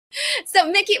So,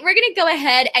 Mickey, we're going to go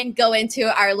ahead and go into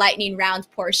our lightning round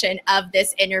portion of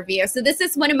this interview. So this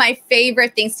is one of my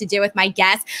favorite things to do with my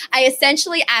guests. I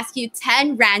essentially ask you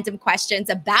 10 random questions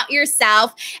about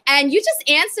yourself, and you just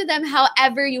answer them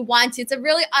however you want to. It's a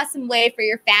really awesome way for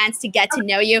your fans to get to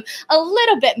know you a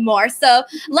little bit more. So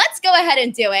let's go ahead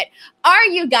and do it. Are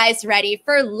you guys ready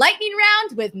for lightning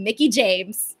round with Mickey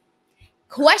James?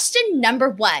 Question number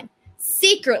 1.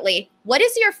 Secretly, what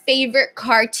is your favorite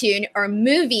cartoon or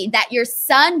movie that your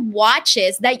son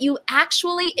watches that you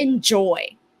actually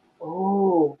enjoy?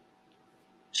 Oh,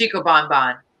 Chico Bon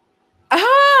Bon.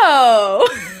 Oh,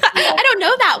 I don't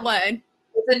know that one.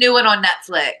 It's a new one on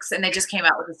Netflix, and they just came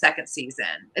out with the 2nd season.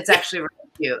 It's actually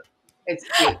really cute. It's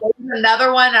cute. There's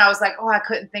another one, and I was like, oh, I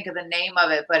couldn't think of the name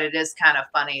of it, but it is kind of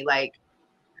funny. Like,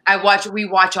 we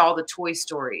watch all the Toy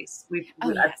Stories.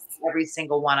 Yes. Every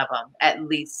single one of them at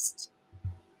least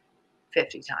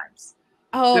 50 times.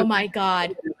 Oh my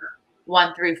God.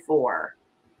 1 through 4.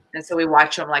 And so we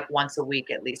watch them like once a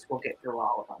week at least. We'll get through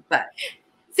all of them. But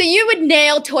so you would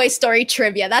nail Toy Story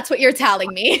trivia. That's what you're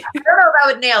telling me. I don't know if I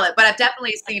would nail it, but I've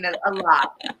definitely seen it a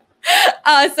lot.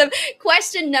 Awesome.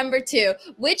 Question number 2.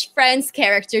 Which Friends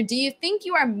character do you think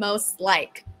you are most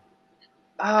like?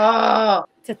 Oh,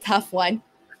 it's a tough one.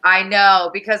 I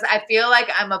know, because I feel like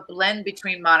I'm a blend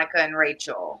between Monica and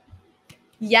Rachel.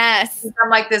 Yes. I'm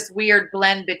like this weird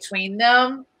blend between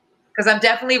them, because I'm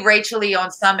definitely Rachel-y on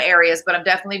some areas, but I'm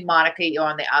definitely Monica-y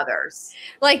on the others.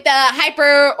 Like the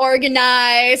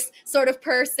hyper-organized sort of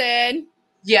person.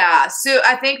 Yeah. So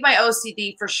I think my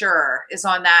OCD for sure is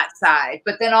on that side,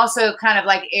 but then also kind of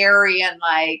like airy and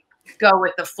like go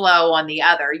with the flow on the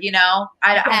other, you know?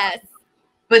 Yes.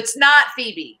 But it's not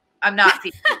Phoebe. I'm not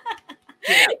Phoebe.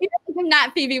 I'm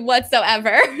not Phoebe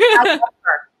whatsoever.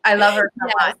 I love her so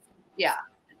much. Yeah.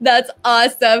 That's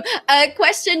awesome.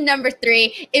 Question number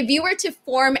 3. If you were to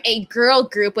form a girl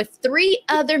group with 3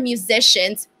 other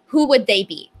musicians, who would they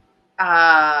be?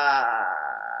 Anita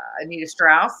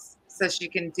Strauss. So she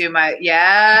can do my,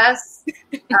 yes.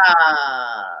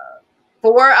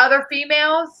 4 other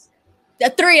females?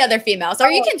 3 other females. Or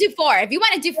you can do 4. If you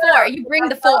want to do 4, you bring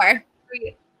the 4.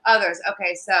 3 others.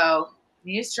 Okay, so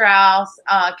Anita Strauss.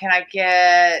 Can I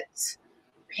get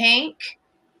Pink?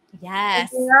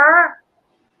 Yes.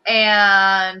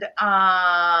 And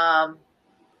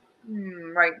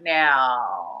right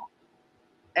now,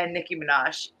 and Nicki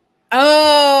Minaj.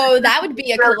 Oh, that would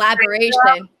be a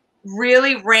collaboration.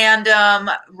 Really random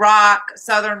rock,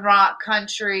 southern rock,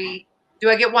 country.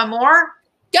 Do I get one more?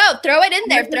 Go, throw it in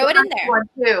there. Throw it in there. One,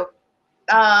 too.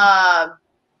 I'm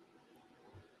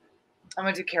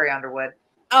gonna do Carrie Underwood.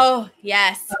 Oh,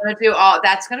 yes. I'm going to do all,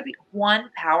 that's going to be one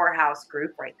powerhouse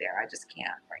group right there. I just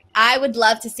can't right now. I would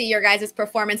love to see your guys'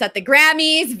 performance at the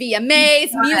Grammys, VMAs,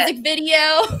 music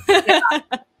video. Yeah.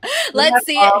 Let's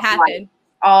see it happen.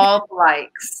 All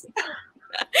likes.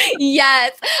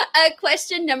 Yes.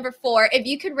 Question number 4. If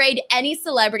you could raid any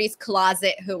celebrity's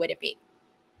closet, who would it be?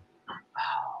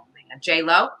 Oh, man.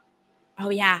 J-Lo?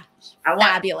 Oh, yeah.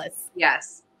 Fabulous.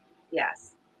 Yes. Yes.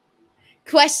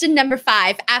 Question number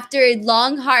 5. After a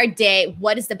long, hard day,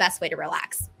 what is the best way to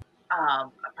relax?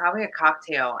 Probably a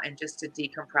cocktail and just to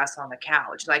decompress on the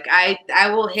couch. Like I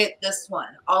will hit this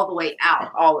one all the way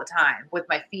out all the time with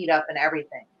my feet up and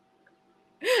everything.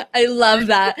 I love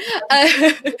that.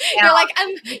 I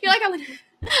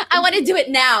want to do it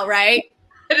now, right?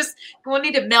 We'll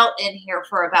need to melt in here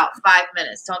for about 5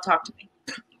 minutes. Don't talk to me.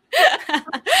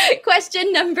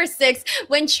 Question number 6.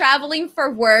 When traveling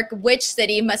for work, which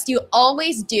city must you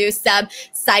always do some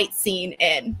sightseeing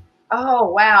in? Oh,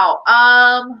 wow.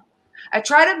 I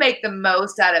try to make the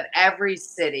most out of every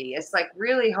city. It's like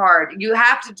really hard. You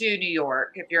have to do New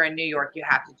York. If you're in New York, you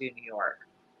have to do New York.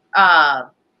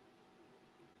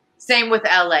 Same with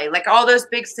LA, like all those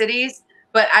big cities.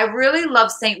 But I really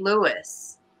love St.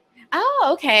 Louis. Oh,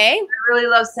 okay. I really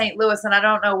love St. Louis, and I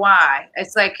don't know why.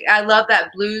 It's like I love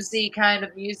that bluesy kind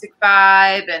of music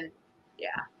vibe, and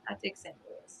yeah, I think St.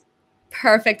 Louis.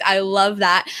 Perfect. I love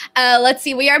that. Let's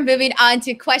see. We are moving on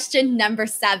to question number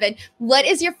 7. What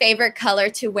is your favorite color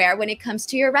to wear when it comes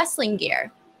to your wrestling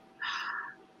gear?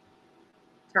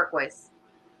 Turquoise.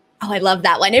 Oh, I love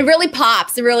that one. It really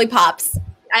pops. It really pops.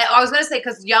 I was going to say,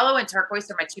 because yellow and turquoise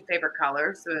are my 2 favorite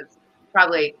colors, so it's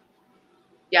probably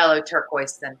yellow,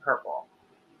 turquoise, then purple.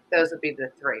 Those would be the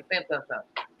 3. Boom, boom, boom.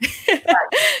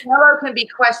 Yellow can be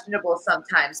questionable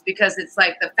sometimes because it's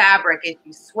like the fabric. If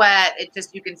you sweat,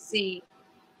 you can see.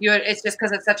 It's just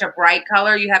because it's such a bright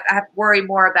color. I have to worry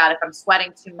more about if I'm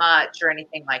sweating too much or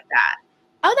anything like that.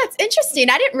 Oh, that's interesting.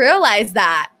 I didn't realize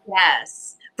that.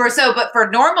 Yes. But for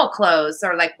normal clothes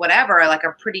or like whatever, like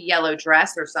a pretty yellow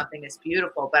dress or something is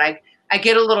beautiful. But I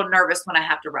get a little nervous when I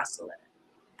have to rustle it.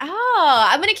 Oh,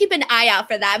 I'm going to keep an eye out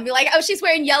for that and be like, oh, she's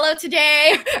wearing yellow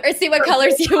today, or see what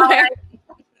colors you wear.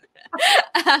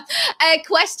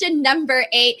 Question number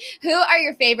 8. Who are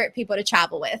your favorite people to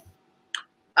travel with?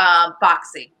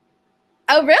 Foxy.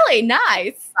 Oh, really?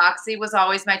 Nice. Foxy was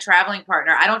always my traveling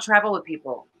partner. I don't travel with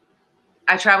people.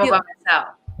 I travel by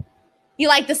myself. You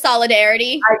like the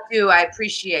solidarity? I do. I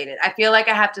appreciate it. I feel like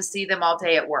I have to see them all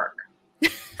day at work.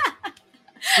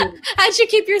 How'd you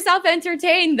keep yourself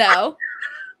entertained, though?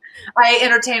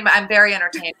 I'm very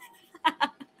entertaining.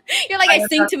 You're like, I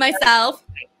sing to myself.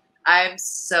 I'm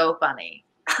so funny.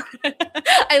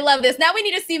 I love this. Now we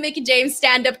need to see Mickie James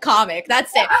stand-up comic.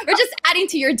 That's it. We're just adding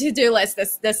to your to-do list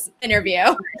this interview.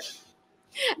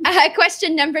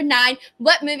 Question number 9.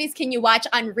 What movies can you watch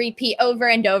on repeat over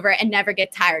and over and never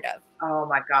get tired of? Oh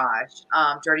my gosh.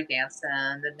 Dirty Dancing,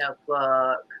 The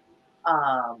Notebook.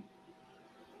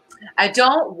 I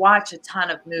don't watch a ton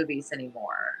of movies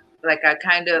anymore. Like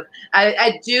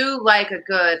I do like a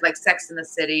good, like Sex in the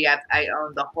City. I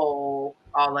own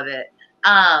all of it.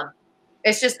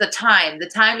 It's just the time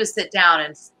to sit down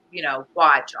and,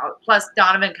 watch. Plus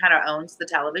Donovan kind of owns the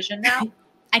television now.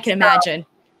 I can imagine.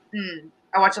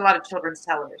 I watch a lot of children's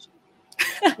television.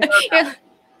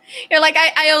 You're like,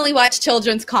 I only watch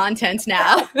children's content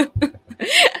now. It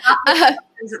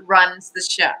runs the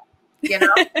show,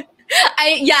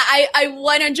 I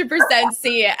 100%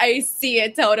 see it. I see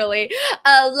it totally.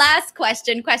 Last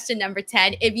question number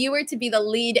 10. If you were to be the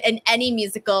lead in any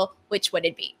musical, which would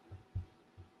it be?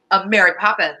 Mary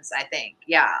Poppins, I think.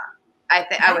 Yeah. I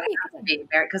think I would have to be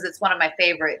Mary, because it's one of my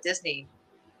favorite Disney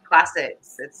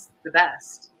classics. It's the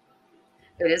best.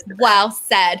 It is the best. Well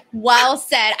said. Well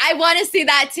said. I want to see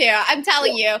that too. I'm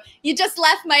telling you, you just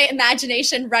left my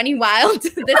imagination running wild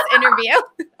this interview.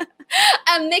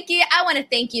 Mickie, I want to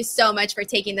thank you so much for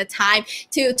taking the time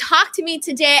to talk to me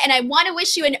today. And I want to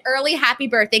wish you an early happy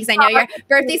birthday, because I know your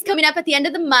birthday's coming up at the end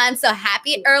of the month. So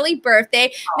happy early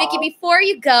birthday. Mickie, before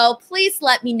you go, please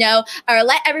let me know, or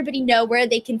let everybody know, where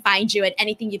they can find you and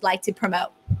anything you'd like to promote.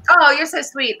 Oh, you're so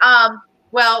sweet.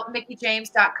 Well,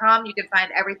 mickiejames.com. You can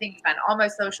find everything. You can find all my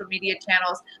social media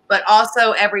channels, but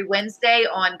also every Wednesday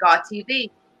on GAW TV.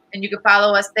 And you can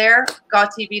follow us there,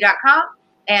 gawtv.com,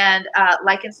 and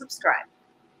like and subscribe.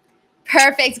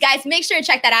 Perfect. Guys, make sure to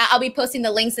check that out. I'll be posting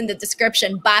the links in the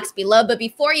description box below. But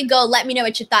before you go, let me know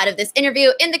what you thought of this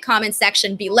interview in the comment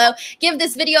section below. Give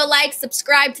this video a like,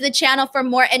 subscribe to the channel for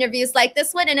more interviews like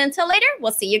this one. And until later,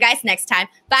 we'll see you guys next time.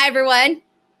 Bye, everyone.